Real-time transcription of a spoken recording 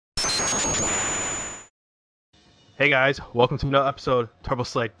Hey guys, welcome to another episode of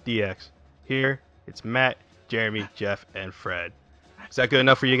Turboselectdx. Here, it's Matt, Jeremy, Jeff, and Fred. Is that good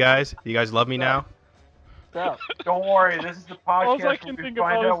enough for you guys? You guys love me now? Don't worry, this is the All I podcast can where we think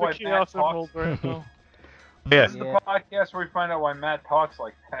find about out why is the Matt Chaos talks. Emerald right now. Yeah. This is the podcast where we find out why Matt talks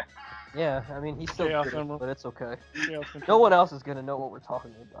like that. Yeah, I mean, he's still Chaos British, Emerald. but it's okay. Chaos No Control. one else is gonna know what we're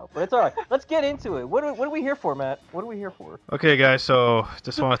talking about, but it's alright. Let's get into it. What are we here for, Matt? What are we here for? Okay guys, so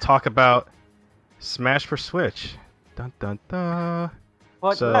just want to talk about Smash for Switch. Dun dun dun.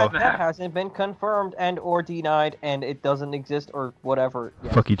 But So- that hasn't been confirmed and or denied, and it doesn't exist or whatever.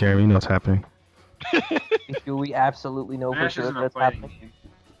 Yes. Fuck you, Jeremy, you know what's happening. Do we absolutely know for Smash sure isn't a that's fighting happening?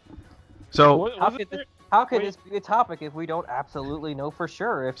 game. So, What, How was could it there? How could Wait. this be a topic if we don't absolutely know for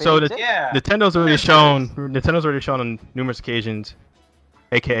sure if So it the- exists? Yeah. Nintendo's already shown on numerous occasions,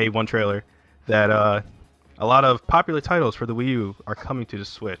 aka one trailer, that a lot of popular titles for the Wii U are coming to the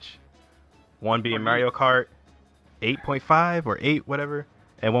Switch. One being Mario Kart 8.5 or 8, whatever,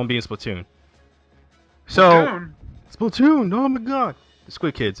 and one being Splatoon. So, Splatoon, oh my god, the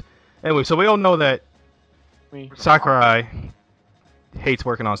Squid Kids. Anyway, so we all know that Me. Sakurai hates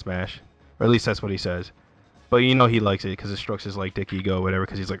working on Smash, or at least that's what he says. But you know he likes it because it strokes his like dick ego, or whatever.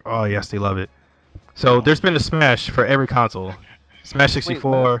 Because he's like, oh yes, they love it. So there's been a Smash for every console. Smash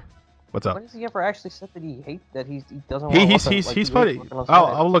 64. What's up? When has he ever actually said that he doesn't He's want put it.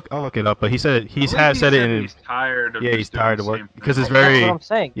 I'll look it up. But he said it. He's had said it in. He's tired of Yeah, he's just doing tired the of work same because thing. it's That's very. what I'm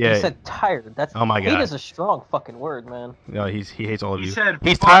saying. yeah. He said tired. That's Oh my hate god. is a strong fucking word, man. No, he hates all of He you. said,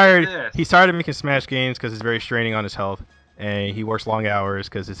 He's "Fuck tired. this." He's tired of making Smash games because it's very straining on his health, and he works long hours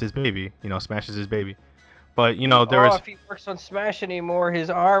because it's his baby. You know, Smash is his baby. But you know, there was. if he works on Smash anymore, his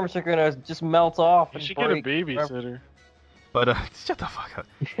arms are gonna just melt off. You and should get a break. babysitter. But shut the fuck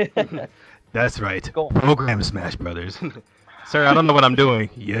up. That's right. Go on. Program Smash Brothers. Sir, I don't know what I'm doing.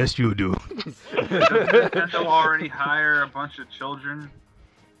 Yes, you do. Doesn't Nintendo already hire a bunch of children?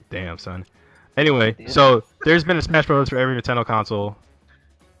 Damn, son. Anyway, so there's been a Smash Brothers for every Nintendo console.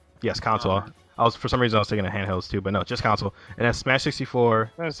 Yes, console. For some reason I was thinking of handhelds too, but no, just console. And that's Smash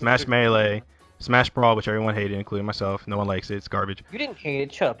 64, That's Smash 64. Melee, Smash Brawl, which everyone hated, including myself. No one likes it. It's garbage. You didn't hate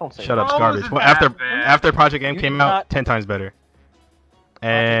it. Shut up. Don't say Shut that. up, it's Oh, garbage. isn't Well, that bad? after Project M You came did out, not- 10 times better. Yeah,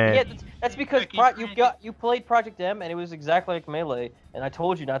 And that's because you played Project M and it was exactly like Melee, and I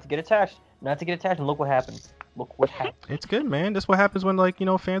told you not to get attached, and look what happened. Look what happened. it's good, man. That's what happens when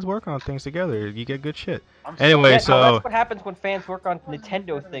fans work on things together. You get good shit. I'm Anyway, Yeah, so that's what happens when fans work on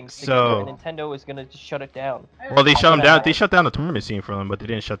Nintendo things So- together, and Nintendo is gonna just shut it down. well, they I'll shut them put down. that They out. shut down the tournament scene for them, but they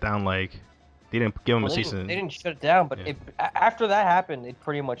didn't shut down they didn't give them Well, a they season. didn't shut it down, but Yeah. after that happened, it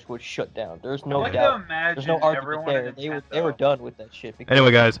pretty much was shut down. There's no I like doubt. to imagine There's no argument everyone there. at They were Nintendo- done with that shit. because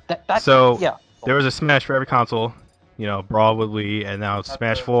Anyway, guys, that, so yeah. there was a Smash for every console. You know, Brawl with Wii, and now it's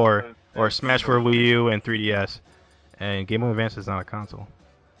Smash 4 or Smash for Wii U and 3DS. And Game Boy Advance is not a console;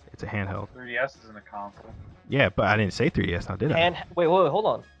 it's a handheld. 3DS isn't a console. Yeah, but I didn't say 3DS, now did I? Wait, hold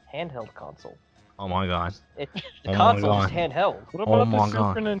on. Handheld console. Oh my god. The Oh my console is God. handheld. What Oh about my the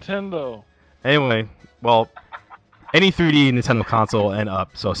God. Super Nintendo? Anyway, well, any 3D Nintendo console and up,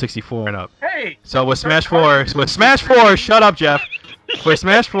 so 64 and up. Hey! So with Smash 4, shut up, Jeff. With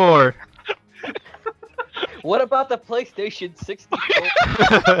Smash 4, What about the PlayStation 64?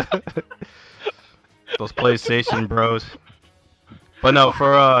 those PlayStation bros. But no,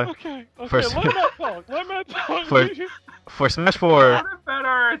 for Okay, for- let Matt talk. Let Matt talk. for- for Smash 4, What about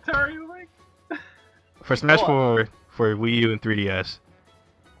our Atari Link? for Smash Go 4 for Wii U and 3DS,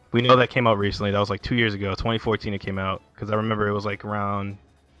 we know that came out recently. That was like 2 years ago, 2014 it came out. Because I remember it was like around,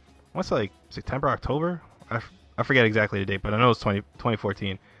 what's like September, October? I forget exactly the date, but I know it's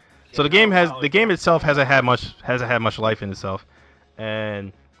 2014. So the game itself hasn't had much life in itself,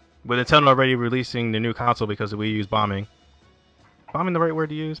 and with Nintendo already releasing the new console because the Wii U's bombing. Bombing the right word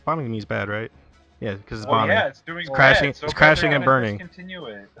to use? Bombing means bad, right? Yeah, because it's bombing. Yeah, it's doing crashing- bad, so it's crashing and they're gonna burning. discontinue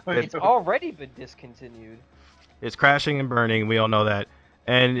it. It's already been discontinued. It's crashing and burning. We all know that,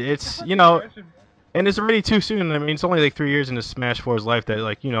 and it's and it's already too soon. I mean, it's only like 3 years into Smash 4's life that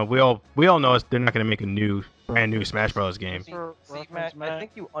we all know they're not gonna make a brand new Smash Bros. game. For See, reference, Matt, I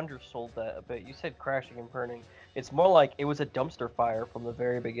think you undersold that a bit. You said crashing and burning. It's more like it was a dumpster fire from the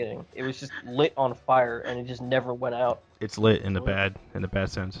very beginning. It was just lit on fire and it just never went out. It's lit in the bad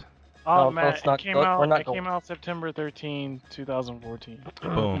sense. Oh, No, Matt, let's not- it came we're out. not It going- came out September 13, 2014.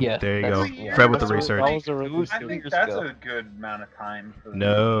 Boom. Yeah, there you go. that's- Fred with the That's what- research. that was the release I date. think years that's ago. a good amount of time. For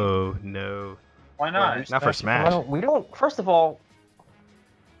No. Why not? Not for Smash. We don't. First of all,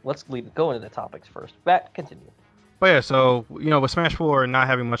 let's go into the topics first. Matt, continue. But yeah, so with Smash 4 not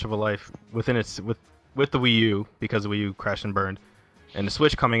having much of a life within its with the Wii U because the Wii U crashed and burned, and the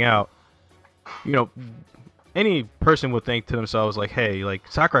Switch coming out, you know, any person would think to themselves like, hey, like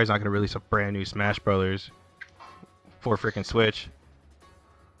Sakurai's not gonna release a brand new Smash Brothers for freaking Switch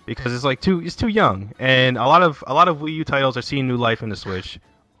because it's like it's too young, and a lot of Wii U titles are seeing new life in the Switch.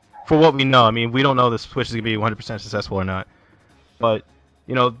 For what we know, I mean, we don't know the Switch is gonna be 100% successful or not, but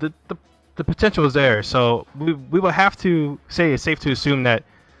you know the potential is there. So we will have to say it's safe to assume that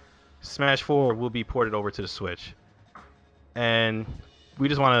Smash 4 will be ported over to the Switch, and we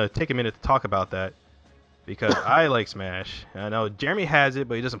just want to take a minute to talk about that because I like Smash. I know Jeremy has it,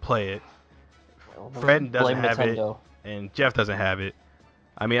 but he doesn't play it. Fred doesn't Blame have Nintendo. it, and Jeff doesn't have it.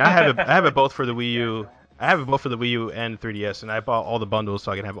 I mean, I have it both for the Wii U. I have it both for the Wii U and 3DS, and I bought all the bundles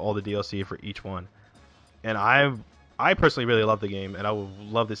so I can have all the DLC for each one. And I personally really love the game, and I would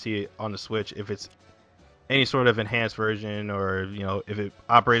love to see it on the Switch if it's any sort of enhanced version, or you know, if it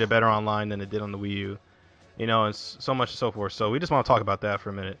operated better online than it did on the Wii U. You know, and so much and so forth. So we just want to talk about that for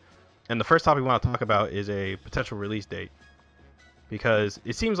a minute. And the first topic we want to talk about is a potential release date, because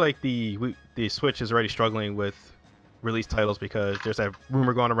it seems like the Switch is already struggling with release titles because there's that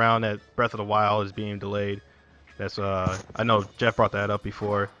rumor going around that Breath of the Wild is being delayed. That's I know Jeff brought that up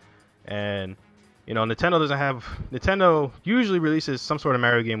before, and you know Nintendo usually releases some sort of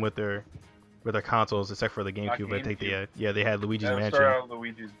Mario game with their consoles, except for the GameCube. I think they had Luigi's Yeah, Mansion. started out with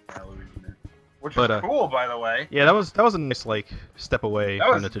Luigi's Mansion. Which But, was cool, by the way. Yeah, that was a nice like step away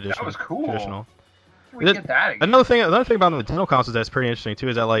from the traditional. That was cool. Traditional. We get that again. Another thing about the Nintendo consoles that's pretty interesting too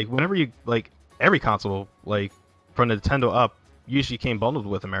is that like whenever you like every console like from Nintendo up usually came bundled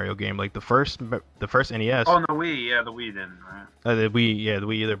with a Mario game. Like the first NES. Oh, and the Wii, yeah, the Wii didn't, right? The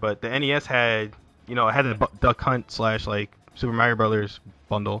Wii either, but the NES had it had the Duck Hunt / like Super Mario Brothers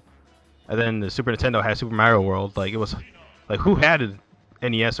bundle, and then the Super Nintendo had Super Mario World. Like it was like who had a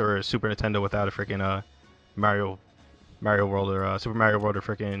NES or a Super Nintendo without a freaking Mario World or Super Mario World or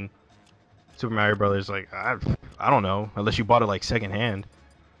freaking Super Mario Brothers? Like I don't know, unless you bought it like second hand.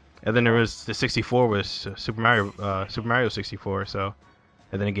 And then there was the 64 with Super Mario 64. So,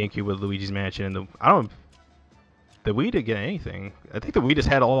 and then a GameCube with Luigi's Mansion. And the Wii didn't get anything. I think the Wii just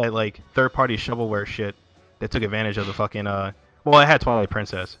had all that like third-party shovelware shit that took advantage of the fucking well, it had Twilight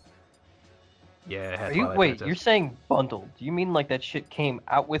Princess. Yeah, it had Twilight Princess. You're saying bundled? Do you mean like that shit came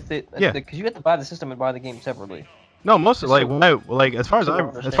out with it? Yeah. Because you had to buy the system and buy the game separately. No, most of like when as far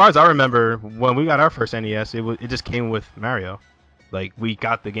as I remember, when we got our first NES, it just came with Mario. Like we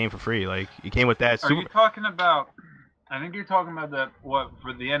got the game for free. Like it came with that. Are you talking about? I think you're talking about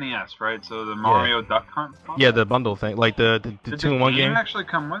for the NES, right? So the Mario Duck Hunt. Yeah, the bundle thing, like the 2-in-1 game. Did actually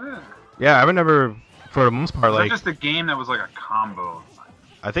come with it? Yeah, I remember for the most part, Was like that just a game that was like a combo.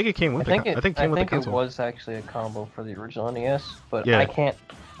 I think it came with. I think it was actually a combo for the original NES, but yeah.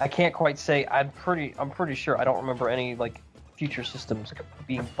 I can't quite say. I'm pretty sure. I don't remember any like future systems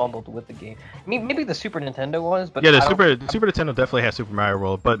being bundled with the game. I mean, maybe the Super Nintendo was, but yeah, the Super Nintendo definitely has Super Mario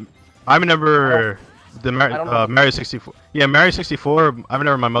World. But I remember the Mario 64. Yeah, Mario 64. I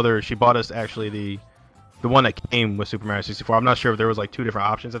remember my mother. She bought us actually the one that came with Super Mario 64. I'm not sure if there was like two different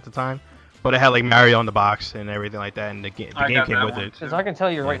options at the time, but it had like Mario on the box and everything like that, and the game came with it. Because I can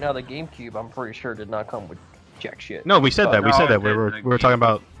tell you right now, the GameCube, I'm pretty sure did not come with jack shit. No, we said that. We said that. We were talking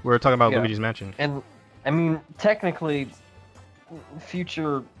about Yeah. Luigi's Mansion. And I mean, technically,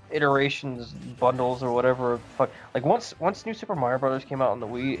 future iterations, bundles or whatever, like once New Super Mario Brothers came out on the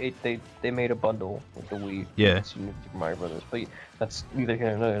Wii, they made a bundle with the Wii. Yeah. New Super Mario Brothers, but that's neither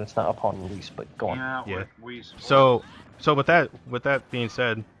here nor there. It's not upon release, but go on. Yeah. So with that being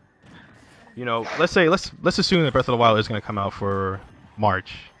said, you know, let's assume that Breath of the Wild is going to come out for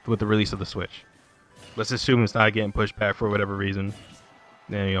March with the release of the Switch. Let's assume it's not getting pushed back for whatever reason.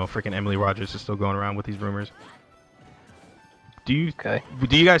 And you know, freaking Emily Rogers is still going around with these rumors. Do you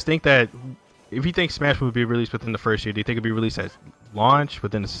guys think that if you think Smash would be released within the first year, do you think it'd be released at launch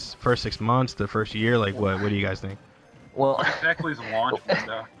within the first 6 months, the first year? Like what do you guys think? Well, exactly is launch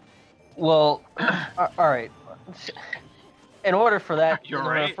window. Well, all right. In order for that,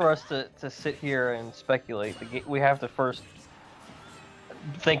 for us to sit here and speculate, we have to first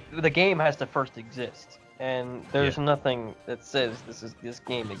think the game has to first exist, and there's nothing that says this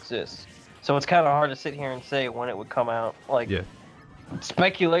game exists. So it's kind of hard to sit here and say when it would come out. Like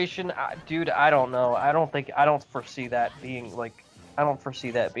speculation, dude. I don't know. I don't foresee that being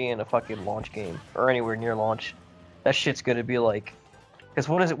a fucking launch game or anywhere near launch. That shit's gonna be like, because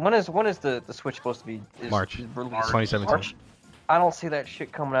when is the Switch supposed to be? March 2017. March? I don't see that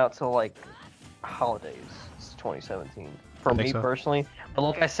shit coming out till like holidays. It's 2017 for me personally. But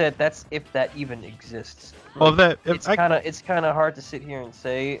like I said, that's if that even exists. Well, it's kind of hard to sit here and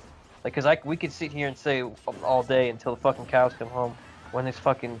say, like, because we could sit here and say all day until the fucking cows come home. when this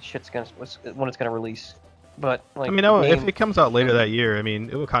fucking when it's gonna release. But like, I mean, if it comes out later that year, I mean,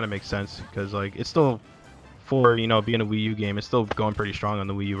 it would kind of make sense because like it's still for being a Wii U game, it's still going pretty strong on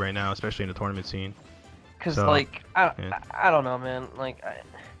the Wii U right now, especially in the tournament scene. because So, like yeah. I don't know, man. Like,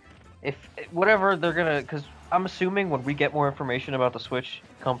 if whatever they're gonna, because I'm assuming when we get more information about the Switch,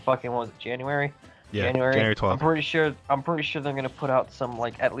 come fucking what was it, January? Yeah, January January 12th. I'm pretty sure they're gonna put out some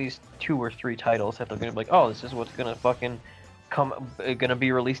like at least 2 or 3 titles that they're gonna be like, oh, this is what's gonna fucking gonna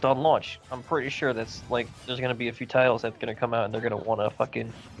be released on launch. I'm pretty sure that's like there's gonna be a few titles that's gonna come out and they're gonna wanna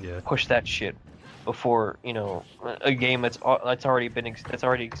fucking push that shit before a game that's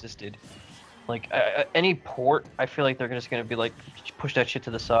already existed. Like any port, I feel like they're just gonna be like push that shit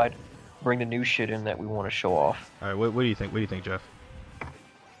to the side, bring the new shit in that we want to show off. All right, what do you think? What do you think, Jeff?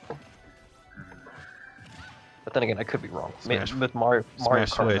 But then again, I could be wrong. Smash- With Mario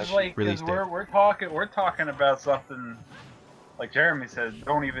Smash Kart. Switch. Like, release because date. we're talking about something like Jeremy says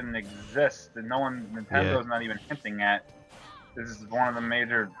don't even exist, and Nintendo's not even hinting at. This is one of the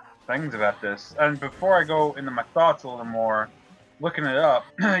major things about this. And before I go into my thoughts a little more, looking it up,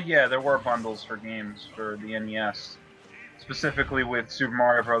 yeah, there were bundles for games for the NES, specifically with Super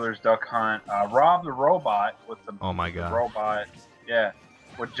Mario Brothers Duck Hunt, Rob the Robot with the Oh my god. robot, yeah,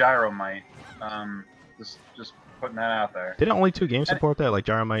 with Gyromite. Just putting that out there. Didn't only 2 games support that, like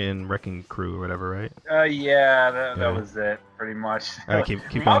Gyromite and Wrecking Crew or whatever, right? Yeah, that Yeah. was it, pretty much. All right, keep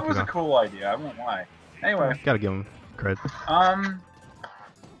That going. was a cool idea, I won't lie. Anyway, Gotta give him credit.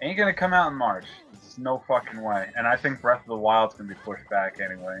 ain't gonna come out in March. There's no fucking way. And I think Breath of the Wild's gonna be pushed back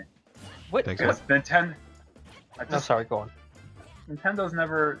anyway. What? Thanks, Because Nintendo... No, sorry, go on. Nintendo's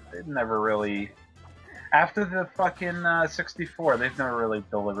never really... After the fucking 64, they've never really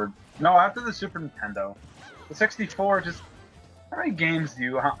delivered. No, after the Super Nintendo. The 64 just... How many games do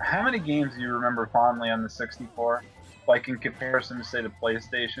you remember fondly on the 64? Like in comparison to, say, the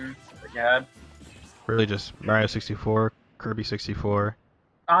PlayStation that you had? Really, just Mario 64, Kirby 64,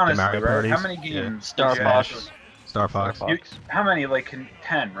 Honestly, Mario right? Parties? How many Yeah. games? Star did you have? Fox. Star Fox. Star Fox. How many? Like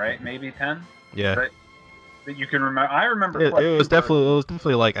 10, right? Maybe 10? Yeah. Right. That you can remember. I remember It quite a was few.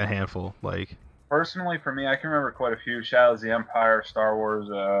 definitely like a handful. Like Personally, for me, I can remember quite a few. Shadows of the Empire, Star Wars,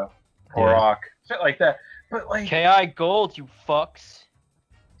 Korok, shit like that. But like, KI Gold, you fucks.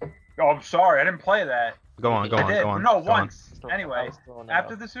 oh, I'm sorry, I didn't play that. go on. No, go on. once. Anyway,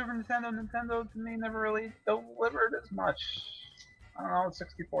 after the Super Nintendo, Nintendo to me never really delivered as much. I don't know,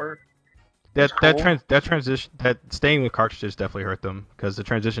 64. That cool. transition, that staying with cartridges definitely hurt them because the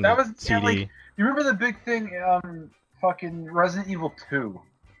transition That to was CD. yeah, like, you remember the big thing, fucking Resident Evil 2.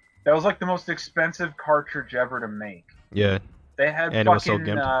 That was like the most expensive cartridge ever to make. Yeah. They had And it was so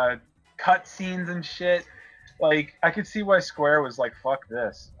fucking gimped. cut scenes and shit. Like, I could see why Square was like, "Fuck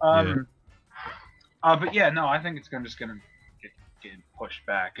this." But yeah, no, I think it's just gonna get pushed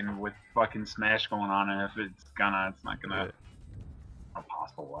back, and with fucking Smash going on, and if it's not gonna, no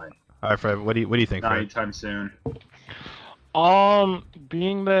possible way. All right, Fred. What do you think, Not Fred? anytime soon.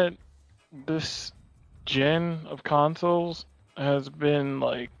 Being that this gen of consoles has been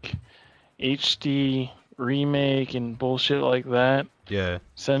like HD remake and bullshit like that Yeah.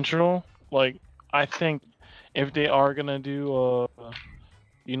 central, like I think if they are gonna do a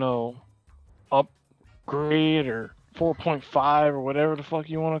upgrade or 4.5 or whatever the fuck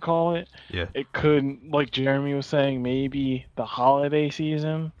you want to call it, Yeah. it could, like Jeremy was saying, maybe the holiday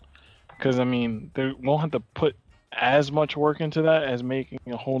season, because I mean they won't have to put as much work into that as making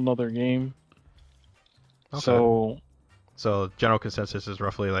a whole nother game. Okay. So general consensus is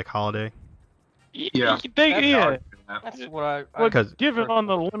roughly like holiday. Yeah. That's what I Because- given on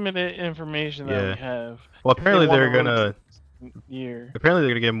the limited information that Yeah. we have, Well, apparently wanna they're gonna year.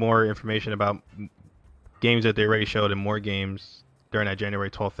 get more information about games that they already showed and more games during that January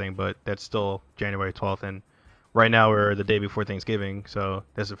 12th thing, but that's still January 12th, and right now we're the day before Thanksgiving, so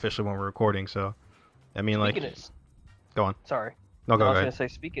that's officially when we're recording. So, I mean, Speaking like, of, go on. sorry. No, I go was ahead. gonna say,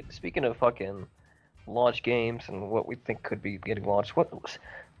 speaking of fucking launch games and what we think could be getting launched,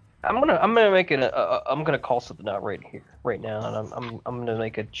 I'm gonna call something out right now, and I'm gonna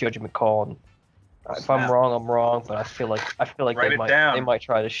make a judgment call. And if I'm Snap. wrong, I'm wrong, but I feel like Write they it down. might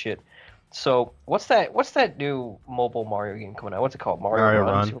try this shit. So what's that new mobile Mario game coming out? What's it called? Mario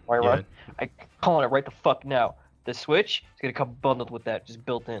Run. Super Mario Yeah. Run. I'm calling it right the fuck now. The Switch is gonna come bundled with that, just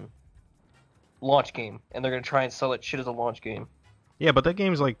built in. Launch game, and they're gonna try and sell it shit as a launch game. Yeah, but that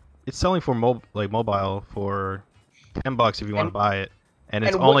game's like it's selling for mobile for $10 if you want to And- buy it, and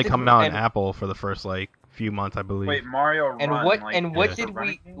it's and what only did- coming out on and- Apple for the first like few months, I believe. Wait, Mario And Run. what like, and what is did a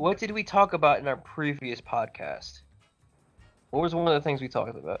running we game? what did we talk about in our previous podcast? What was one of the things we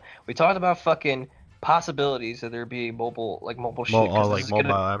talked about? We talked about fucking possibilities of there being mobile shit. All like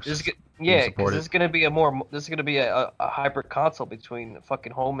mobile apps. Yeah, because this is gonna be a hybrid console between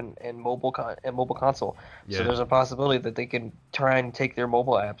fucking home and mobile console. Yeah. So there's a possibility that they can try and take their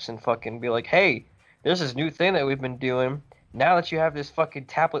mobile apps and fucking be like, hey, there's this new thing that we've been doing. Now that you have this fucking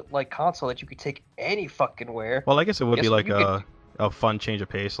tablet-like console that you could take any fucking where. Well, I guess it would be Guess like you a fun change of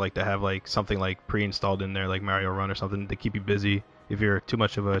pace, like to have like something like pre-installed in there, like Mario Run or something to keep you busy if you're too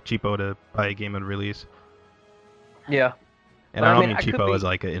much of a cheapo to buy a game on release. Yeah. And I don't mean cheapo as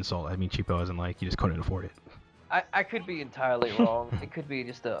like an insult. I mean cheapo as in like you just couldn't afford it. I could be entirely wrong. It could be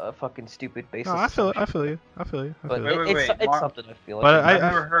just a fucking stupid basis. No, I feel you. But Wait, it's something I feel like. But I've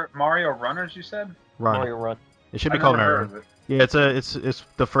never heard Mario Runners. You said Run. Mario Run. It should be I've called never Mario heard Run. of it. Yeah, it's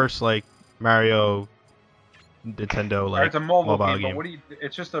the first like Mario Nintendo like it's a mobile game. game. But what do you?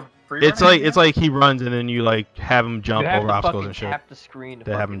 It's just a free. It's like he runs and then you like have him jump You have over to obstacles fucking and shit. tap the screen to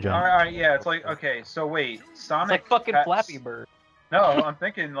To have fucking him jump. All right, yeah. It's like okay. So wait, Sonic. It's like fucking has- Flappy Bird. No, I'm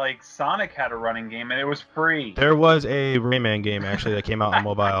thinking like Sonic had a running game and it was free. There was a Rayman game actually that came out on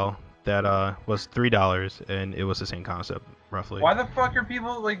mobile that was $3 and it was the same concept roughly. Why the fuck are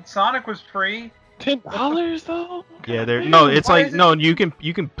people like Sonic was free? $10 though? Yeah, there. God No, damn. it's Why like is it- no. You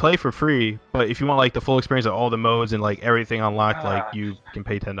can play for free, but if you want like the full experience of all the modes and like everything unlocked, like Ah. you can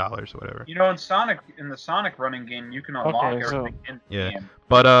pay $10 or whatever. You know, in the Sonic running game, you can unlock Okay, so- everything in the Yeah. game.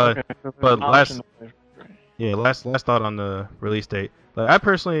 But Okay, so there's but an last- option there. yeah, last thought on the release date. Like I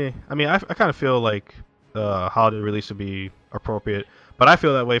personally, I mean, I kind of feel like holiday release would be appropriate, but I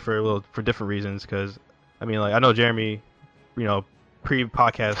feel that way for different reasons. Because I mean, like I know Jeremy, you know,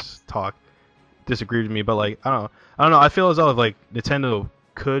 pre-podcast talk disagreed with me, but like I don't know. I feel as though if like Nintendo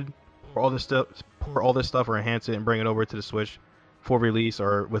could pour all this stuff or enhance it and bring it over to the Switch for release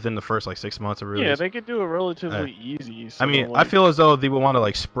or within the first like 6 months of release. Yeah, they could do it relatively easy. So, I mean, I like, feel as though they would want to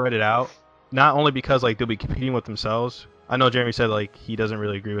like spread it out, not only because like they'll be competing with themselves. I know Jeremy said like he doesn't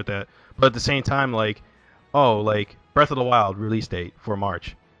really agree with that, but at the same time, like, oh, like Breath of the Wild release date for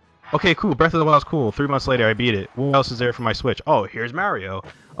March. Okay, cool. Breath of the Wild's cool. 3 months later, I beat it. What else is there for my Switch? Oh, here's Mario.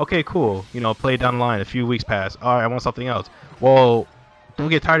 Okay, cool. You know, play it down the line. A few weeks pass. All right, I want something else. Well, don't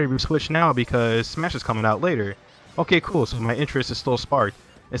get tired of your Switch now because Smash is coming out later. Okay, cool. So my interest is still sparked.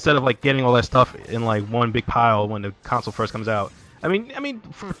 Instead of like getting all that stuff in like one big pile when the console first comes out. I mean,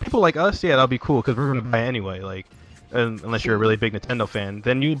 for people like us, yeah, that'll be cool because we're gonna buy it anyway. Like, unless you're a really big Nintendo fan,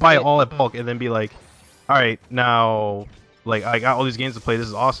 then you buy it all at bulk and then be like, all right, now, like, I got all these games to play. This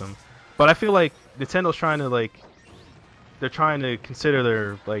is awesome. But I feel like Nintendo's trying to like, they're trying to consider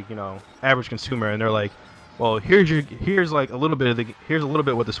their like, you know, average consumer, and they're like, well, here's like a little bit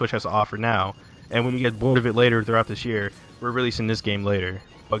of what the Switch has to offer now, and when you get bored of it later throughout this year, we're releasing this game later.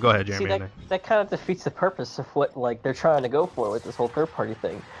 But go ahead, Jeremy. See, that kind of defeats the purpose of what like they're trying to go for with this whole third-party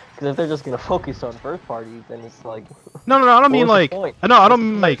thing. Because if they're just gonna focus on first-party, then it's like. No, I don't mean was the like. point? No, I don't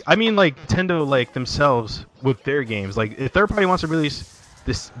mean like. I mean like Nintendo like themselves with their games. Like if third party wants to release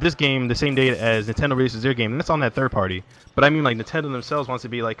this game the same day as Nintendo releases their game, then that's on that third party. But I mean like Nintendo themselves wants to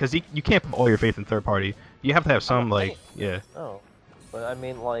be like, because you can't put all your faith in third party. You have to have some like yeah. Oh, but I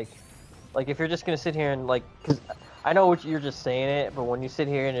mean like if you're just gonna sit here and like, because I know what you're just saying it, but when you sit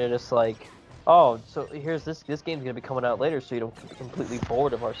here and you're just like, oh, so here's this game's gonna be coming out later, so you don't get completely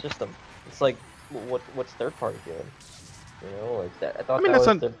bored of our system. It's like, what's third party doing? You know, like that. I thought that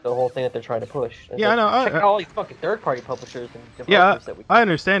was the whole thing that they're trying to push. It's yeah, like, I know. Check out all these fucking third party publishers and developers Yeah, that we. I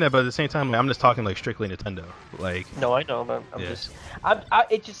understand that, but at the same time, like, I'm just talking like strictly Nintendo. Like. No, I know, but I'm Yeah. just.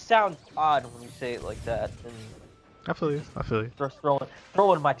 It just sounds odd when you say it like that. And I feel you. just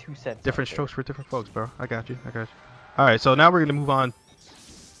throwing my 2 cents. Different out there. strokes for different folks, bro. I got you. All right, so now we're gonna move on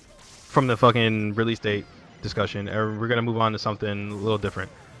from the fucking release date discussion, and we're gonna move on to something a little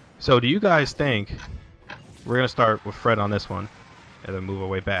different. So, do you guys think we're gonna start with Fred on this one, and then move our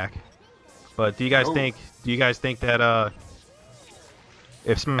way back? But do you guys think that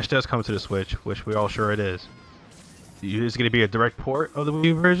if Smash does come to the Switch, which we're all sure it is it gonna be a direct port of the Wii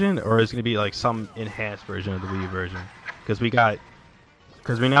U version, or is it gonna be like some enhanced version of the Wii U version? Because we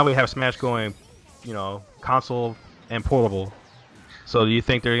have Smash going, you know, console and portable. So do you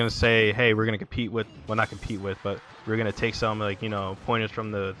think they're gonna say, hey, we're gonna not compete with, but we're gonna take some like, you know, pointers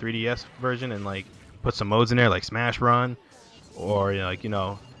from the 3DS version and like put some modes in there like Smash Run, or like, you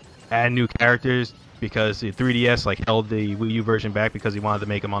know, add new characters because the 3DS like held the Wii U version back because he wanted to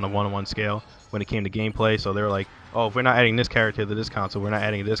make them on a 1-to-1 scale when it came to gameplay. So they were like, oh, if we're not adding this character to this console, we're not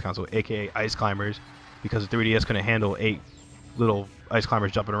adding it to this console, aka Ice Climbers, because the 3DS couldn't handle 8 little Ice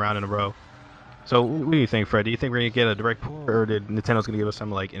Climbers jumping around in a row. So what do you think, Fred? Do you think we're gonna get a direct port, or did Nintendo's gonna give us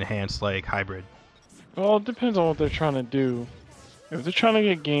some like enhanced like hybrid? Well, it depends on what they're trying to do. If they're trying to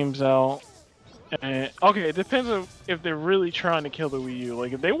get games out And okay, it depends on if they're really trying to kill the Wii U.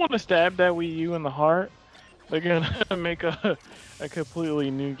 Like if they want to stab that Wii U in the heart, they're gonna make a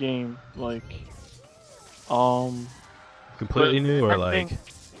completely new game. Completely new or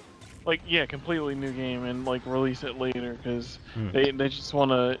yeah, completely new game and like release it later because Hmm. they just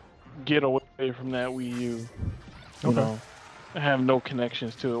want to get away from that Wii U. You Okay. know, have no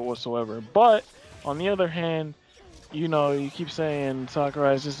connections to it whatsoever. But on the other hand, you know, you keep saying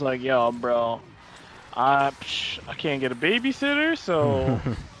Sakurai's just like, yo, bro, I can't get a babysitter, so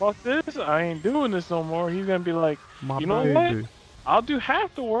fuck this. I ain't doing this no more. He's gonna be like, My you know baby. what? I'll do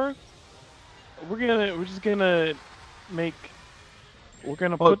half the work. We're just gonna make. We're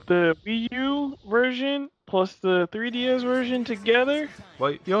gonna Well- put the Wii U version plus the 3DS version together.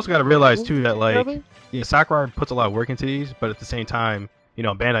 Well, you also got to realize too that like, Together? yeah, Sakurai puts a lot of work into these, but at the same time, you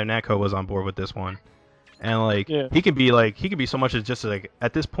know, Bandai Namco was on board with this one, and like, Yeah. he could be so much as just like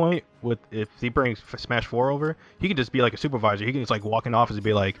at this point with if he brings Smash 4 over, he could just be like a supervisor. He can just like walk in the office and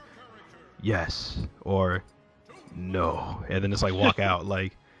be like, yes or no, and then just like walk out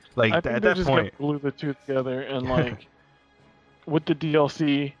like I at think that they're just point. gonna glue the two together and like with the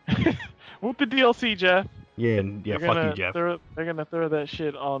DLC, with the DLC, Jeff. Yeah, They're fuck gonna you, Jeff. They're gonna throw that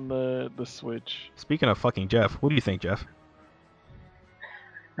shit on the Switch. Speaking of fucking Jeff, what do you think, Jeff?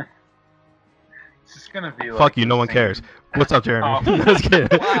 It's just gonna be like. Fuck you, the no one same- cares. What's up, Jeremy? Oh. Let's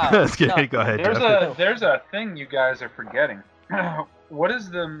get Wow. let's get No. Go ahead, There's Jeff. a thing you guys are forgetting. What is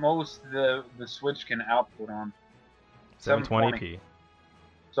the most the Switch can output on? 720p.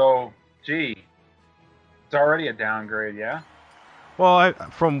 So, gee, it's already a downgrade, yeah. Well,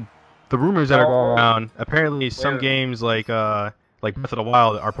 from the rumors that are going Oh. around, apparently some Wait. games like Breath of the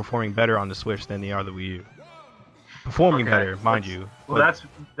Wild are performing better on the Switch than they are the Wii U. Performing Okay, better, mind that's- you. Well,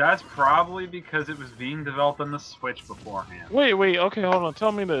 that's probably because it was being developed on the Switch beforehand. Wait, okay, hold on.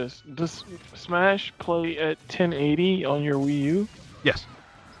 Tell me this: does Smash play at 1080 on your Wii U? Yes.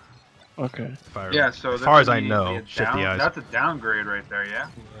 Okay. Yeah, so as far as that's I know, immediately a shifty eyes. That's a downgrade right there, yeah.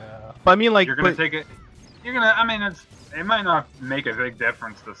 Yeah. But I mean, like, You're gonna but- take it. You're gonna. I mean, it might not make a big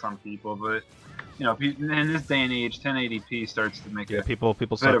difference to some people, but you know, in this day and age, 1080p starts to make yeah, a people bit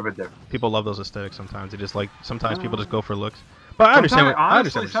start, of a difference. people love those aesthetics sometimes. They just like sometimes people just go for looks. But I understand. Sometimes, I understand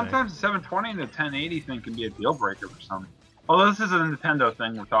honestly, what you're saying. sometimes the 720 and the 1080 thing can be a deal breaker for some. Although this is a Nintendo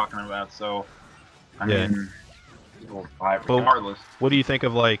thing we're talking about, so I Yeah. mean, people buy it But- regardless. What do you think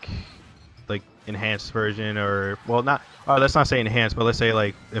of like enhanced version or not? Let's not say enhanced, but let's say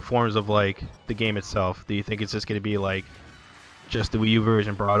like in forms of like the game itself. Do you think it's just gonna be like just the Wii U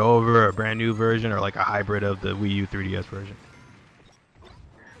version brought over, a brand new version, or like a hybrid of the Wii U 3DS version?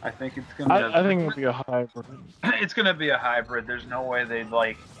 I think it's gonna. I think it'll be a hybrid. It's gonna be a hybrid. There's no way they'd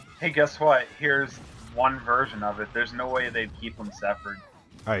like. Hey, guess what? Here's one version of it. There's no way they'd keep them separate.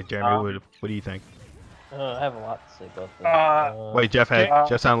 All right, Jeremy, what do you think? I have a lot to say about this. Wait, Jeff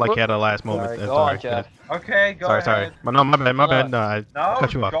sounded like he had a last moment. Sorry, That's go all on, right, Jeff. Okay, go Sorry, ahead. sorry. No, my bad. No, I No,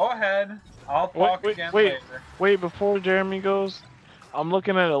 cut you off. go ahead. I'll talk again wait. later. Wait, before Jeremy goes, I'm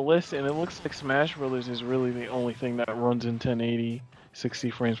looking at a list and it looks like Smash Brothers is really the only thing that runs in 1080, 60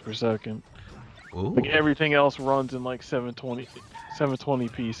 frames per second. Ooh. Like everything else runs in like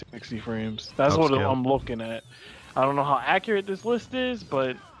 720p, 60 frames. That's what Upscale. I'm looking at. I don't know how accurate this list is,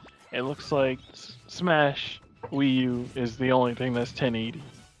 but it looks like Smash Wii U is the only thing that's 1080.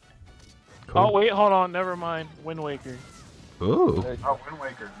 Cool. Oh wait, hold on, never mind. Wind Waker. Ooh. Oh, Wind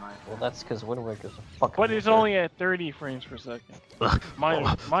Waker's nice. Well, that's because Wind Waker's a fucking. But it's wizard. only at 30 frames per second.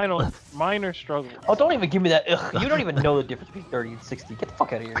 Minor struggle. Oh, don't even give me that. Ugh, you don't even know the difference between 30 and 60. Get the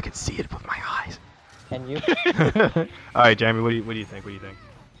fuck out of here. I can see it with my eyes. Can you? All right, Jeremy, what do you think? What do you think?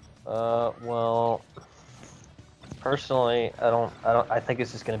 Well, personally, I think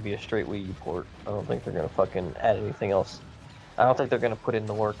it's just gonna be a straight Wii U port. I don't think they're gonna fucking add anything else. I don't think they're gonna put in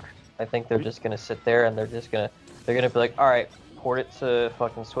the work. I think they're just gonna sit there and they're gonna be like, all right, port it to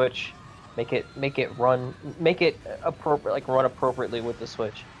fucking Switch, make it run appropriate, like run appropriately with the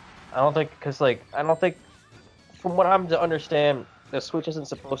Switch. I don't think from what I'm to understand, the Switch isn't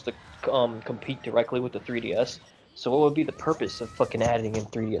supposed to compete directly with the 3DS. So what would be the purpose of fucking adding in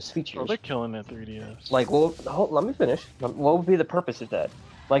 3DS features? Oh, they're killing that 3DS. Like, well, let me finish. What would be the purpose of that?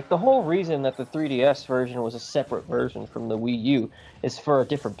 Like, the whole reason that the 3DS version was a separate version from the Wii U is for a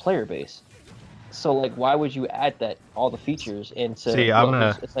different player base. So, like, why would you add all the features into See,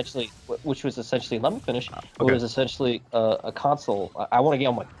 which was essentially, let me finish. It Okay. was essentially a console. I want to get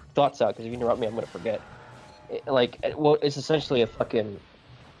all my thoughts out because if you interrupt me, I'm gonna forget. It's essentially a fucking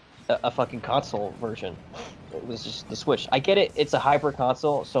console version. It was just the Switch. I get it. It's a hybrid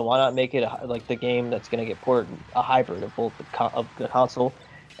console, so why not make it like the game that's gonna get ported a hybrid of both the console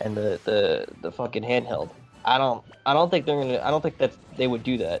and the fucking handheld. I don't think that they would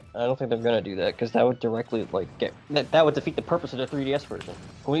do that. I don't think they're gonna do that because that would directly like that would defeat the purpose of the 3DS version.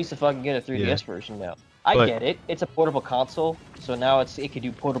 Who needs to fucking get a 3DS version now? I get it. It's a portable console, so now it can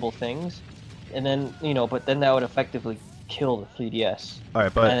do portable things, and then but then that would effectively kill the 3DS. All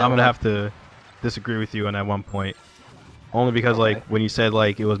right, but I'm gonna have to disagree with you on that one point, only because like when you said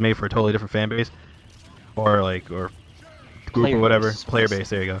like it was made for a totally different fan base, or group Player or whatever, base. player base.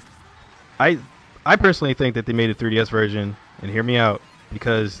 There you go. I personally think that they made a 3DS version, and hear me out,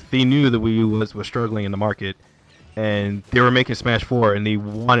 because they knew the Wii U was struggling in the market, and they were making Smash 4, and they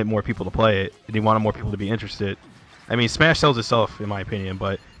wanted more people to play it, and they wanted more people to be interested. I mean, Smash sells itself, in my opinion,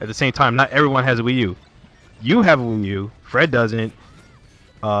 but at the same time, not everyone has a Wii U. You have a Wii U, Fred doesn't,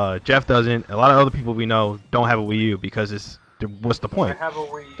 Jeff doesn't, a lot of other people we know don't have a Wii U because what's the point? I have a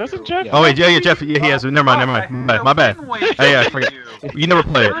Wii U. Doesn't Jeff? Oh wait, yeah, Jeff, yeah, he has. Never mind. My bad. Hey, yeah, I forget. You never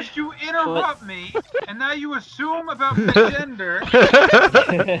played it. First you interrupt me, and now you assume about my gender.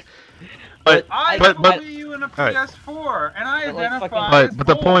 But I have a Wii U and a PS4, and I identify. But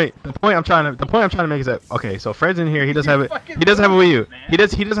the point I'm trying to make is that okay, so Fred's in here. He doesn't have a Wii U. He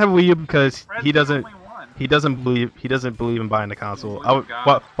does have a Wii U because he doesn't believe in buying the console.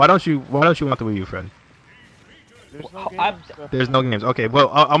 Why don't you want the Wii U, Fred? There's no games. Okay,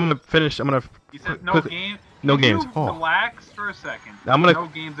 well I'm gonna finish. He said no games. No games. Relax for a second. No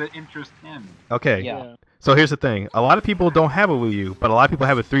games that interest him. Okay. Yeah. So here's the thing. A lot of people don't have a Wii U, but a lot of people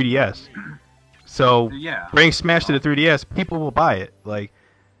have a 3DS. So bring Smash to the 3DS, people will buy it. Like,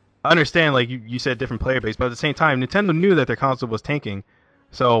 I understand, like you said, different player base, but at the same time, Nintendo knew that their console was tanking.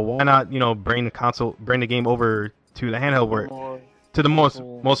 So why not, bring the game over to the handheld, to the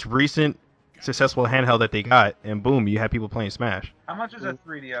most recent successful handheld that they got, and boom, you have people playing Smash. How much is a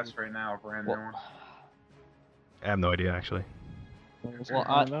 3DS right now, brand new one? I have no idea actually.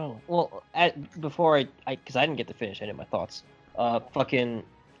 Well, before because I didn't get to finish any of my thoughts. Fucking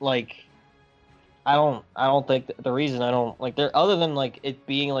like, I don't think the reason I don't like there other than like it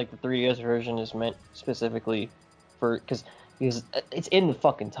being like the 3DS version is meant specifically for because it's in the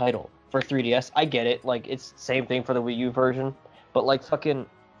fucking title for 3DS. I get it. Like it's the same thing for the Wii U version, but like fucking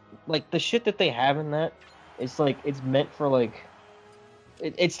like the shit that they have in that, it's like it's meant for like.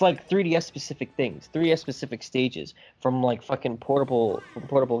 It's like 3DS specific things, 3DS specific stages from like fucking portable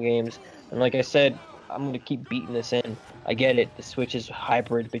games. And like I said, I'm gonna keep beating this in. I get it. The Switch is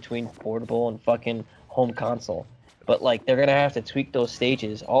hybrid between portable and fucking home console, but like they're gonna have to tweak those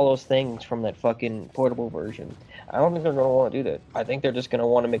stages, all those things from that fucking portable version. I don't think they're gonna want to do that. I think they're just gonna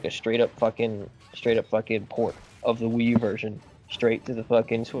want to make a straight up fucking port of the Wii U version straight to the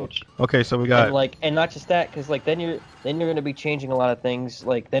fucking Switch. Okay, so we got and not just that, because like then you're gonna be changing a lot of things.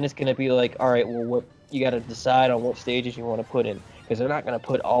 Like then it's gonna be like, all right, well, what you gotta decide on what stages you want to put in, because they're not gonna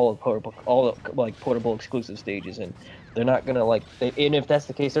put all the portable exclusive stages in. They're not gonna and if that's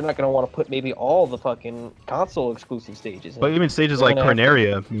the case, they're not gonna want to put maybe all the fucking console exclusive stages in. But even stages like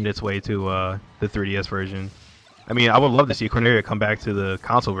Corneria made its way to the 3DS version. I mean, I would love to see Corneria come back to the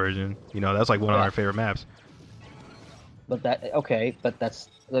console version. That's like one of our favorite maps. But that's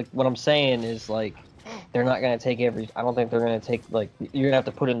like what I'm saying is like they're not gonna take I don't think they're gonna take like you're gonna have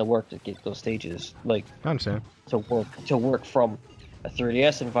to put in the work to get those stages like I understand to work from a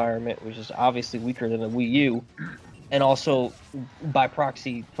 3DS environment, which is obviously weaker than the Wii U, and also by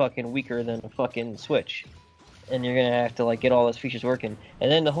proxy fucking weaker than the fucking Switch, and you're gonna have to like get all those features working, and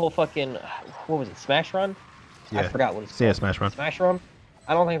then the whole fucking what was it, Smash Run? Yeah. I forgot what it's called. Yeah, Smash Run. Smash Run.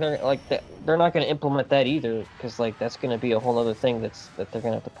 I don't think they're not going to implement that either, because like that's going to be a whole other thing that they're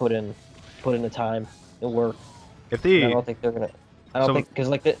going to have to put in the time and work. I don't think they're going to. I don't think because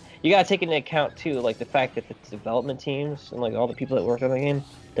like you got to take into account too, like the fact that the development teams and like all the people that work on the game,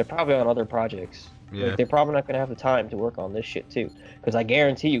 they're probably on other projects. Yeah. Like, they're probably not going to have the time to work on this shit too, because I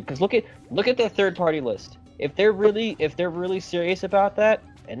guarantee you, because look at their third party list. If they're really serious about that,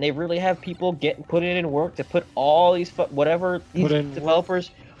 and they really have people put in work to put all these whatever these developers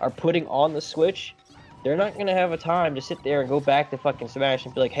are putting on the Switch, they're not gonna have a time to sit there and go back to fucking Smash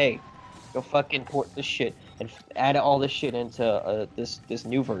and be like, hey, go fucking port this shit and add all this shit into this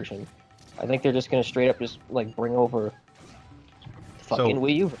new version. I think they're just gonna straight up just like bring over the fucking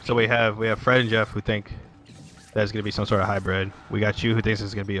Wii U version. So we have Fred and Jeff who think that's gonna be some sort of hybrid. We got you who thinks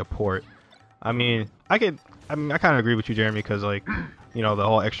it's gonna be a port. I mean, I kind of agree with you, Jeremy, because like, the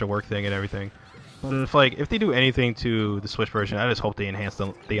whole extra work thing and everything. But if they do anything to the Switch version, I just hope they enhance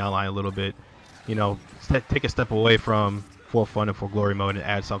the online a little bit. Take a step away from For Fun and For Glory mode and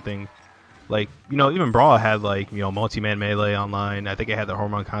add something like, even Brawl had like, multi-man melee online. I think it had the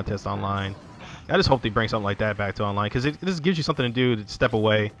home run contest online. I just hope they bring something like that back to online, because this gives you something to do to step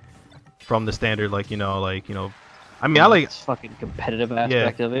away from the standard, like I mean, I like It's fucking competitive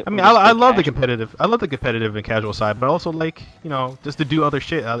aspect of it. I mean, or just I the love the casual. competitive. I love the competitive and casual side, but also like just to do other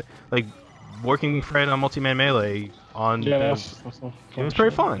shit. Like working Fred on Multi-Man Melee on Yeah, the, that's some it was fun pretty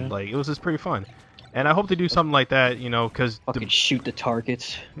shit, fun. yeah. Like it was just pretty fun, and I hope to do something like that. Because Fucking shoot the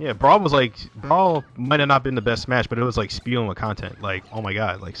targets. Brawl might have not been the best Smash, but it was like spewing with content. Like oh my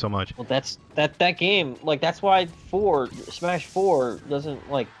god, like so much. Well, that game. Like that's why Smash 4 doesn't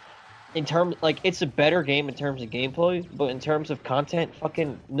like. In terms, like, it's a better game in terms of gameplay, but in terms of content,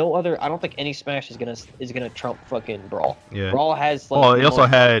 fucking no other. I don't think any Smash is gonna trump fucking Brawl. Yeah. Brawl has like. Well, the it also most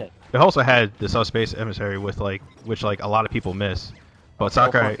had content. the Subspace Emissary with which a lot of people miss. But Also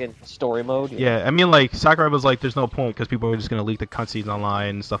Sakurai, fucking story mode. yeah, I mean like Sakurai was like, there's no point because people are just gonna leak the cutscenes online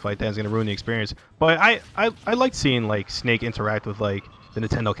and stuff like that. It's gonna ruin the experience. But I liked seeing like Snake interact with like the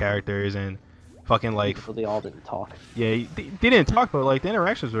Nintendo characters and fucking like So they all didn't talk. yeah, they didn't talk, but like the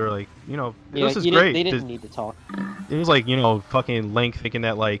interactions were like it Yeah, was just you great. They didn't need to talk. It was like fucking Link thinking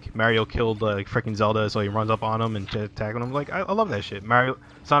that like Mario killed like freaking Zelda, so he runs up on him and attacking him. Like I love that shit.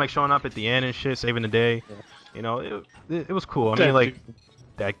 Sonic showing up at the end and shit, saving the day. Yeah. It was cool. I mean like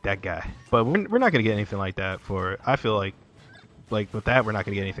that guy. But we're not gonna get anything like that for. I feel like with that we're not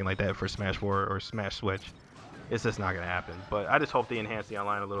gonna get anything like that for Smash 4 or Smash Switch. It's just not gonna happen. But I just hope they enhance the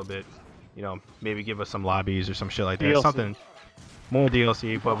online a little bit. Maybe give us some lobbies or some shit like that. DLC. Something more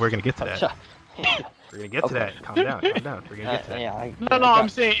DLC. But we're gonna get to that. We're gonna get to that. Calm down. We're gonna get to that. Yeah, No, I'm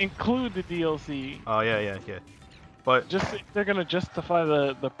saying include the DLC. Oh yeah. But Just if they're gonna justify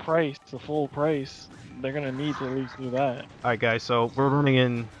the price, the full price, they're gonna need to at least do that. all right, guys. So we're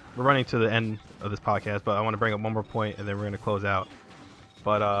running to the end of this podcast, but I want to bring up one more point, and then we're gonna close out.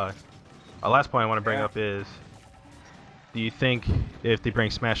 But our last point I want to bring up is, do you think if they bring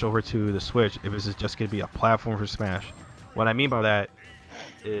Smash over to the Switch, if this is just gonna be a platform for Smash? What I mean by that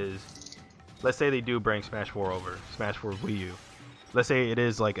is, let's say they do bring Smash 4 over, Smash 4 Wii U. Let's say it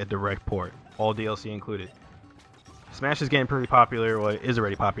is like a direct port, all DLC included. Smash is getting pretty popular, well, it is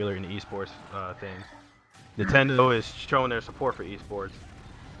already popular in the esports things. Nintendo is showing their support for esports.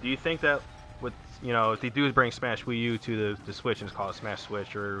 Do you think that with if they do bring Smash Wii U to the Switch and it's called Smash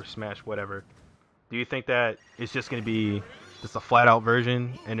Switch or Smash whatever, do you think that it's just going to be just a flat out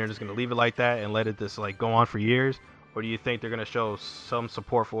version and they're just going to leave it like that and let it just like go on for years? Or do you think they're going to show some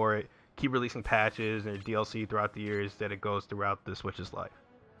support for it, keep releasing patches and DLC throughout the years that it goes throughout the Switch's life?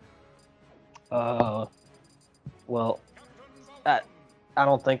 Well, I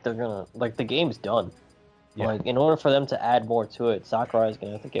don't think they're gonna like the game's done. Yeah. Like in order for them to add more to it, Sakurai's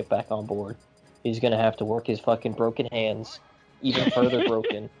gonna have to get back on board. He's gonna have to work his fucking broken hands even further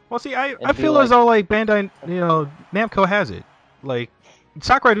broken. Well, see, I And feel be as though like Bandai, Namco has it. Like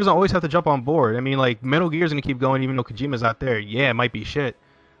Sakurai doesn't always have to jump on board. I mean, like Metal Gear's gonna keep going even though Kojima's out there. Yeah, it might be shit,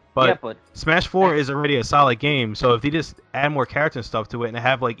 but, Yeah, but Smash 4 is already a solid game. So if they just add more characters and stuff to it and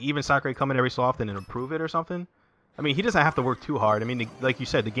have like even Sakurai come in every so often and improve it or something, I mean, he doesn't have to work too hard. I mean, like you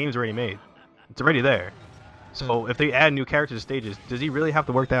said, the game's already made. It's already there. So if they add new characters and stages, does he really have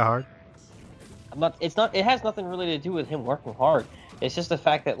to work that hard? it's not. It has nothing really to do with him working hard. It's just the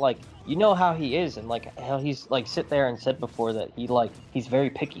fact that like you know how he is and like how he's like sit there and said before that he's very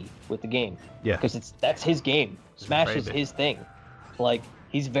picky with the game. Yeah. Because that's his game. Smash very is big. his thing. Like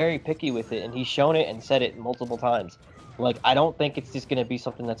he's very picky with it and he's shown it and said it multiple times. Like I don't think it's just gonna be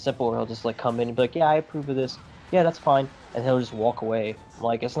something that's simple where he'll just like come in and be like, yeah, I approve of this. Yeah, that's fine, and he'll just walk away.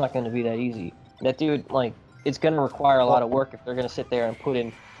 Like it's not gonna be that easy. That dude, like, it's gonna require a lot of work if they're gonna sit there and put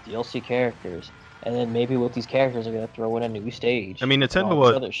in DLC characters, and then maybe with these characters are gonna throw in a new stage. I mean, and all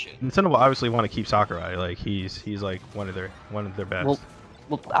this other shit. Nintendo will obviously want to keep Sakurai. Like he's like one of their best. Well,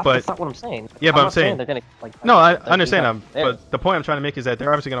 But- that's not what I'm saying. Yeah, but I'm not saying- they're gonna like. No, I they're understand. not there. But the point I'm trying to make is that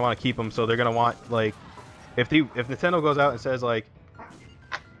they're obviously gonna want to keep him. So they're gonna want like, if Nintendo goes out and says like,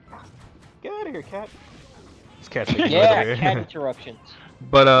 get out of here, cat. This cat's taking over Yeah, here. cat interruptions.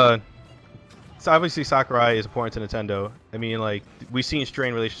 But so obviously Sakurai is important to Nintendo. I mean, like we've seen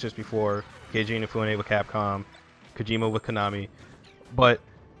strained relationships before. Keiji Inafune with Capcom, Kojima with Konami. But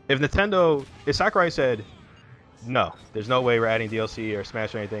if Sakurai said, no, there's no way we're adding DLC or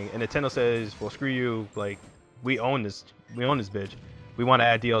Smash or anything, and Nintendo says, well, screw you, like we own this bitch. We want to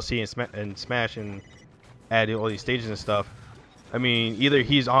add DLC and Smash and add all these stages and stuff. I mean, either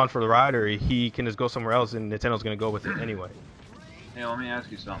he's on for the ride or he can just go somewhere else, and Nintendo's gonna go with it anyway. Hey, let me ask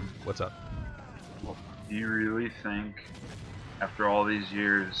you something. What's up? Do you really think, after all these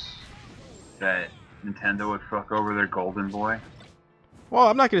years, that Nintendo would fuck over their golden boy? Well,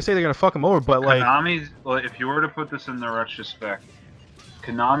 I'm not gonna say they're gonna fuck him over, but like, Konami's, well, if you were to put this in the retrospect,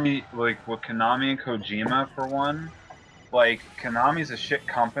 Konami, like with Konami and Kojima for one, like Konami's a shit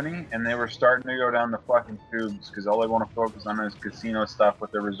company, and they were starting to go down the fucking tubes because all they want to focus on is casino stuff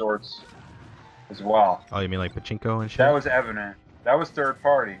with their resorts as well. Oh, you mean like pachinko and shit? That was evident. That was third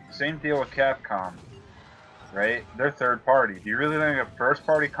party. Same deal with Capcom, right? They're third party. Do you really think a first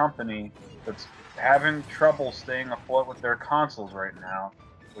party company that's having trouble staying afloat with their consoles right now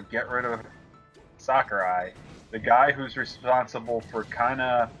would get rid of Sakurai, the guy who's responsible for kind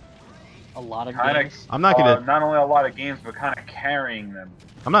of A lot of Kinda- games. I'm not gonna. not only a lot of games, but kind of carrying them?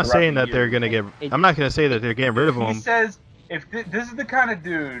 I'm not throughout saying the that they're years. gonna get. I'm not gonna say that they're getting rid of He them. says, if this is the kind of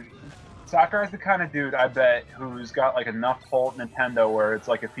dude, Sakurai's the kind of dude, I bet, who's got like enough pull at Nintendo where it's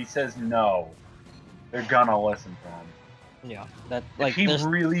like if he says no, they're gonna listen to him. Yeah, that If like he there's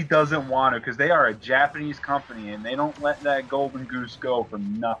really doesn't want to, because they are a Japanese company and they don't let that golden goose go for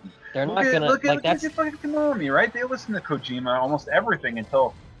nothing. they're Look not at, gonna look like at that's fucking Konami, right? They listen to Kojima almost everything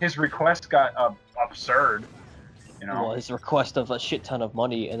until his request got absurd. You know, well, his request of a shit ton of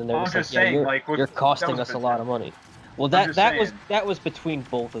money, and then they're I'm just just like, saying, yeah, like, you're that costing was us a lot of money. Well, I'm that just that was saying. that was between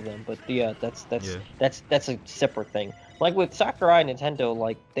both of them, but yeah, that's Yeah. that's a separate thing. Like with Sakurai and Nintendo,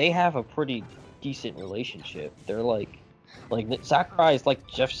 like they have a pretty decent relationship. They're like Sakurai is like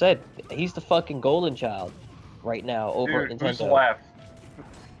Jeff said, he's the fucking golden child right now over dude, at who's Nintendo. left?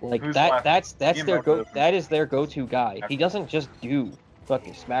 Like who's that left? that's Team their up go with him. that is their go-to guy. He doesn't just do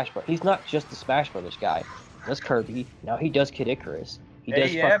fucking Smash Bros. He's not just the Smash Brothers guy. He does Kirby. Now he does Kid Icarus. He Hey,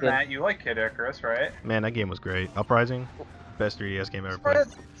 does yeah, fucking Matt, you like Kid Icarus, right? Man, that game was great. Uprising, best 3DS game ever played.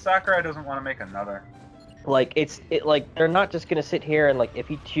 Sakurai doesn't want to make another. like like they're not just gonna sit here and like if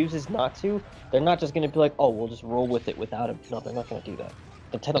he chooses not to, they're not just gonna be like, oh, we'll just roll with it without him. No, they're not gonna do that.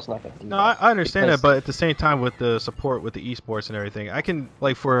 Nintendo's not gonna do No, that. I understand Because- that, but at the same time, with the support with the esports and everything, I can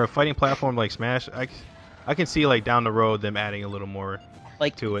like for a fighting platform like Smash, I can see like down the road them adding a little more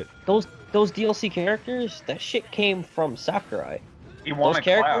Like to it. those DLC characters, that shit came from Sakurai. He Those wanted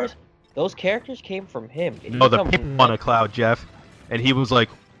characters, Cloud. those characters came from him. It No, the didn't come people from want a Cloud, Jeff, and he was like,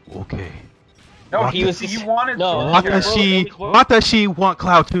 okay. No, What he was he just- wanted. no, What it does was she? more- What does she want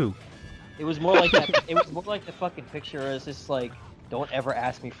Cloud too? It was more like that. It was more like the fucking picture as just like, don't ever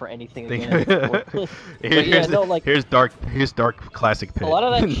ask me for anything again. here's, no, like- here's dark classic pit. A lot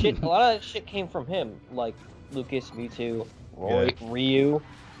of that shit came from him. Like Lucas, Mewtwo, Roy, Ryu,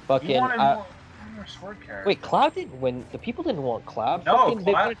 He fucking. wanted more sword characters. Wait, Cloud didn't win. The people didn't want Cloud. No, Fucking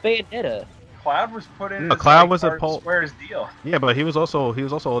they Cloud- wanted Bayonetta. Cloud was put in. No, as Cloud like was a part of pole- Square's deal. Yeah, but he was also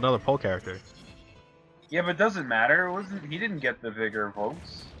another pole character. Yeah, but it doesn't matter. It wasn't. He didn't get the bigger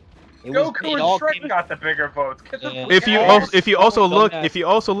votes. It was, Goku it and all Shrek came- got the bigger votes. Get the Yeah. fuck If you out. Yeah. also Dumbass. if you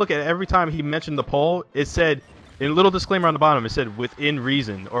also look at every time he mentioned the poll, it said in a little disclaimer on the bottom, it said within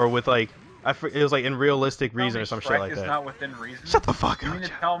reason or with like it was like in realistic Tell reason me or some Shrek shit like is that. not within reason. Shut the fuck You up. mean to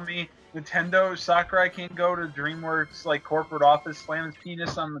Jeff. tell me Nintendo Sakurai can't go to DreamWorks like corporate office, slam his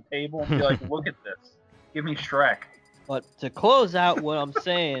penis on the table, and be like, "Look at this, give me Shrek." But to close out, what I'm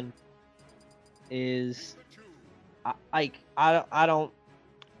saying is, I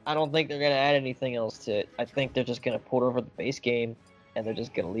don't think they're gonna add anything else to it. I think they're just gonna port over the base game, and they're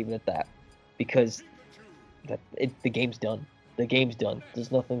just gonna leave it at that, because the game's done. The game's done.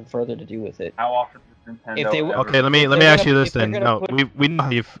 There's nothing further to do with it. How often does Nintendo? If they- ever- Okay, let me they're ask gonna- you this if they're then. gonna No, put- we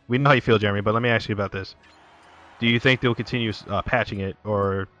know how you feel, Jeremy. But let me ask you about this. Do you think they'll continue patching it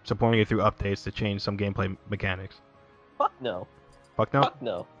or supporting it through updates to change some gameplay mechanics? Fuck no. Fuck no. Fuck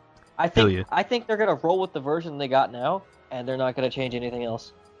no. I Feel think you. I think they're gonna roll with the version they got now, and they're not gonna change anything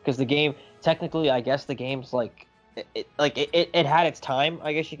else. Because the game, technically, I guess the game's like, it had its time,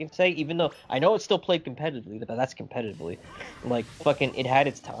 I guess you can say. Even though I know it's still played competitively, but that's competitively. Like fucking, it had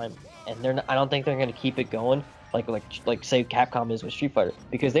its time, and they're not, I don't think they're gonna keep it going. Like say Capcom is with Street Fighter,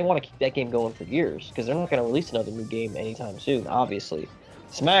 because they want to keep that game going for years. Because they're not gonna release another new game anytime soon, obviously.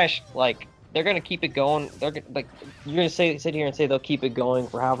 Smash, like, they're gonna keep it going. They're like, you're gonna sit here and say they'll keep it going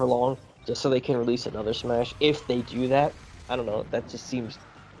for however long, just so they can release another Smash. If they do that, I don't know. That just seems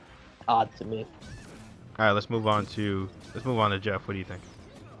odd to me. All right, let's move on to Jeff. What do you think?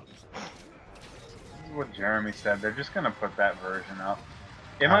 This is what Jeremy said. They're just gonna put that version up.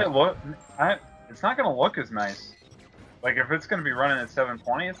 It might look. It's not gonna look as nice. Like if it's gonna be running at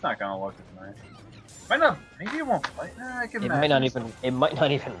 720, it's not gonna look as nice. Might not. Maybe it won't play. I can It imagine. might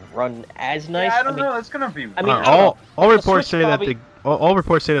not even run as nice. Yeah, I don't mean, know. It's gonna be. I mean, weird. I don't know. all The reports Switch say probably- that all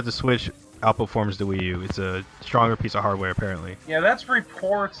reports say that the Switch outperforms the Wii U. It's a stronger piece of hardware apparently. Yeah, that's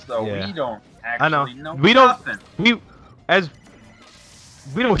reports though. Yeah. We don't I know. actually know. We don't- Nothing.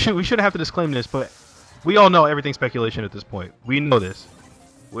 We shouldn't have to disclaim this, but we all know everything's speculation at this point. We know this.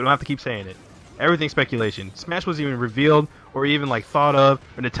 We don't have to keep saying it. Everything's speculation. Smash wasn't even revealed or even like thought of,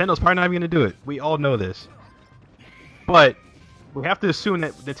 or Nintendo's probably not even gonna do it. We all know this. But we have to assume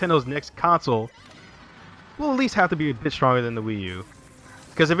that Nintendo's next console will at least have to be a bit stronger than the Wii U.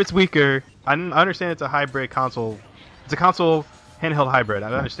 Because if it's weaker, I understand it's a hybrid console. It's a console handheld hybrid.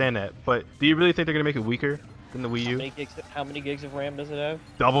 I understand that. But do you really think they're gonna make it weaker than the Wii U? How many gigs of RAM does it have?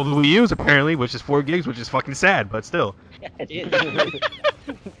 Double the Wii U's apparently, which is 4 gigs, which is fucking sad, but still. Yeah, it is.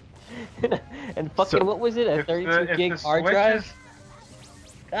 And fucking, what was it? A 32 gig hard drive?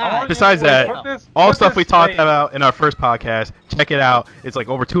 God. Besides that, all stuff we talked about in our first podcast, check it out. It's like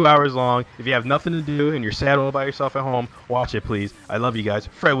over 2 hours long. If you have nothing to do and you're sad all by yourself at home, watch it, please. I love you guys.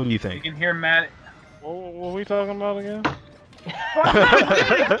 Fred, what do you think? You can hear Matt. What are we talking about again?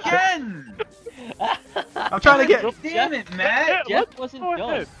 Again! I'm trying to get. Damn it, Matt! Jeff wasn't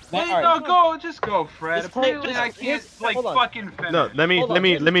done. Wait, no, go, just go, Fred. Apparently, I can't fucking finish. No, let me.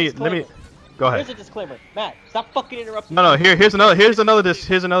 Go ahead. Here's a disclaimer, Matt. Stop fucking interrupting. No. Here's another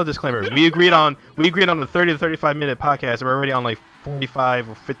disclaimer. We agreed on the 30 to 35 minute podcast, and we're already on like 45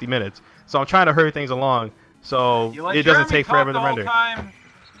 or 50 minutes. So I'm trying to hurry things along, so it doesn't take forever to render.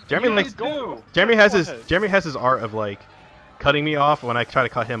 Jeremy has his art of like cutting me off when I try to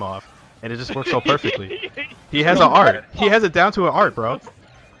cut him off, and it just works so perfectly. He has an art. He has it down to an art, bro.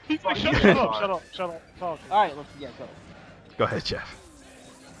 He's like, shut up. Talk. Alright, go. Go ahead, Jeff.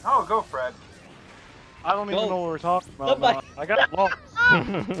 Oh, go, Fred. I don't even know what we're talking about now. I got lost.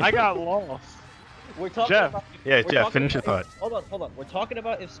 We're talking Jeff. about... Yeah, Jeff, finish your thought. Hold on. We're talking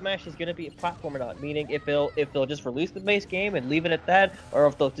about if Smash is going to be a platform or not. Meaning if they'll just release the base game and leave it at that, or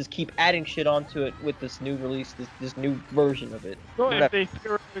if they'll just keep adding shit onto it with this new release, this new version of it. So if they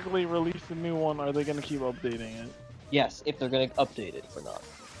theoretically release a new one, are they going to keep updating it? Yes, if they're going to update it or not.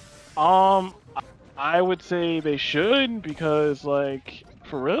 I would say they should, because, like,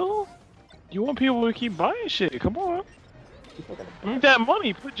 for real? You want people to keep buying shit, come on. Need that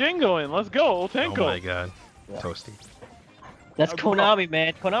money, put Django in, let's go, Tenko. Oh my god, yeah. Toasty. That's Konami,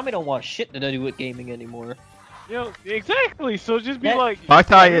 man. Konami don't want shit to do with gaming anymore. Yo, exactly, so just be like... the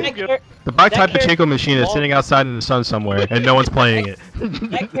Boktai Pachinko machine is sitting outside in the sun somewhere, and no one's playing it.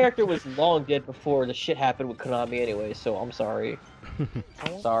 That character was long dead before the shit happened with Konami anyway, so I'm sorry.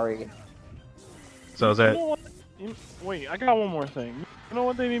 Sorry. So is that... Wait, I got one more thing. You know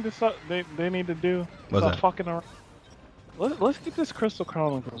what they need to stop? They need to do? What's stop that? Fucking around. Let's get this Crystal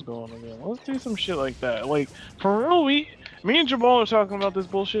Chronicles going again. Let's do some shit like that. Like, for real, me and Jamal are talking about this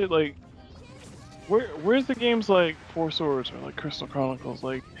bullshit. Like, where's the games like Four Swords or like Crystal Chronicles?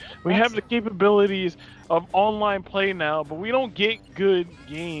 Like, we have the capabilities of online play now, but we don't get good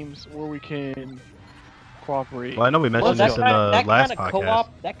games where we can cooperate. Well, I know we mentioned this in the last podcast.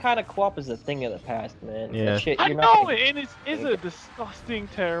 That kind of co-op is a thing of the past, man. Yeah. Shit, I know it, and it's a disgusting,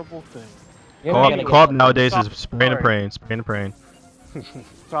 terrible thing. Co-op nowadays is spraying and praying.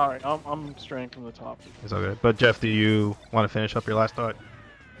 Sorry, I'm straying from the topic. It's all good. But Jeff, do you want to finish up your last thought?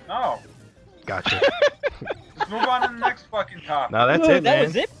 No. Gotcha. Let's move on to the next fucking topic. No, that's it, man. That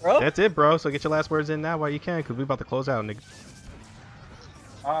was it, bro. That's it, bro. So get your last words in now while you can, because we're about to close out, nigga.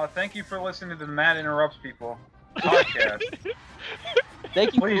 Thank you for listening to the Matt Interrupts People podcast.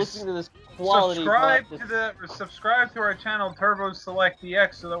 Thank you for listening to this quality subscribe to our channel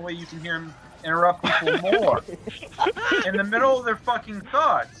Turboselectdx so that way you can hear him interrupt people more in the middle of their fucking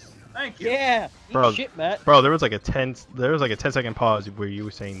thoughts. Thank you. Yeah. Bro, shit, Matt. Bro, there was like a 10-second pause where you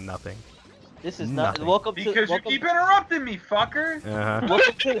were saying nothing. This is nothing. Because you keep interrupting me, fucker.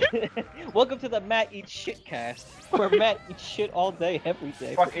 Welcome to the Matt Eats Shit cast, where Matt eats shit all day, every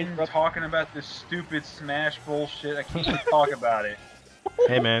day. Fucking talking about this stupid Smash bullshit. I can't even talk about it.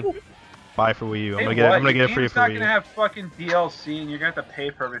 Hey man, buy for Wii U. I'm gonna get it free for Wii U. You're not gonna have fucking DLC, and you're gonna have to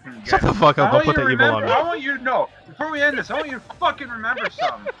pay for everything. You Shut the fuck up! Don't put that evil on me. I want you to know before we end this. I want you to fucking remember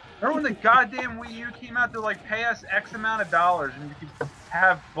something. Remember when the goddamn Wii U came out to like pay us X amount of dollars and you could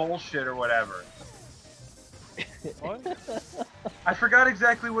have bullshit or whatever. What? I forgot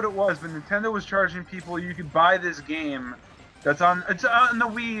exactly what it was, but Nintendo was charging people you could buy this game it's on the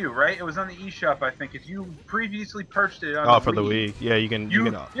Wii U, right? It was on the eShop, I think. If you previously purchased it on the Wii. For the Wii. Yeah, you can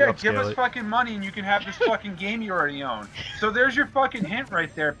give us fucking money and you can have this fucking game you already own. So there's your fucking hint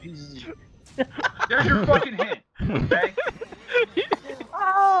right there, pieces of There's your fucking hint, okay?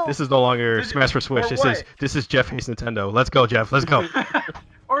 This is no longer Smash for Switch. This is Jeff hates Nintendo. Let's go, Jeff. Let's go.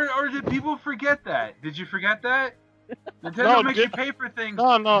 Or did people forget that? Did you forget that? Nintendo makes you pay for things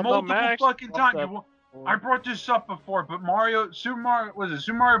multiple fucking times. I brought this up before, but Super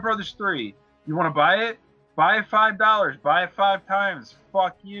Mario Brothers 3? You want to buy it? Buy it $5. Buy it 5 times.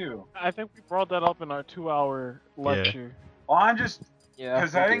 Fuck you. I think we brought that up in our 2-hour lecture. Well, I'm just Yeah.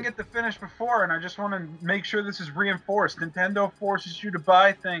 Because I didn't get the finish before, and I just want to make sure this is reinforced. Nintendo forces you to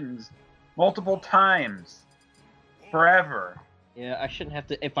buy things multiple times, forever. Yeah, I shouldn't have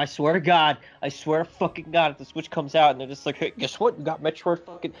to. If I swear to God, I swear to fucking God, if the Switch comes out and they're just like, hey, guess what? You got Metroid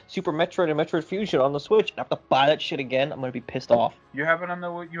fucking Super Metroid and Metroid Fusion on the Switch, and I have to buy that shit again. I'm gonna be pissed off. You have it on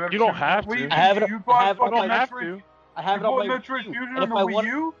the you have. You don't have to. I have it. You I bought have it on fucking my. Metroid. I have it You on bought my Metroid Wii U. Fusion And on the Wii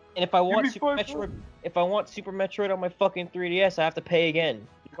U. And if I want me Super 5 Metroid, if I want Super Metroid on my fucking 3DS, I have to pay again.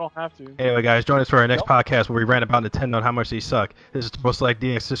 You don't have to. Anyway, guys, join us for our next Nope. podcast where we rant about Nintendo and how much they suck. This is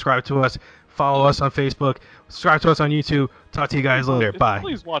Turboselectdx. Subscribe to us. Follow us on Facebook. Subscribe to us on YouTube. Talk to you guys later. Bye.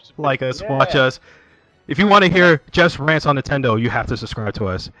 Please watch it. Like us, watch us. If you want to hear Jeff's rants on Nintendo, you have to subscribe to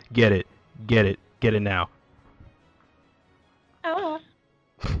us. Get it. Get it. Get it now.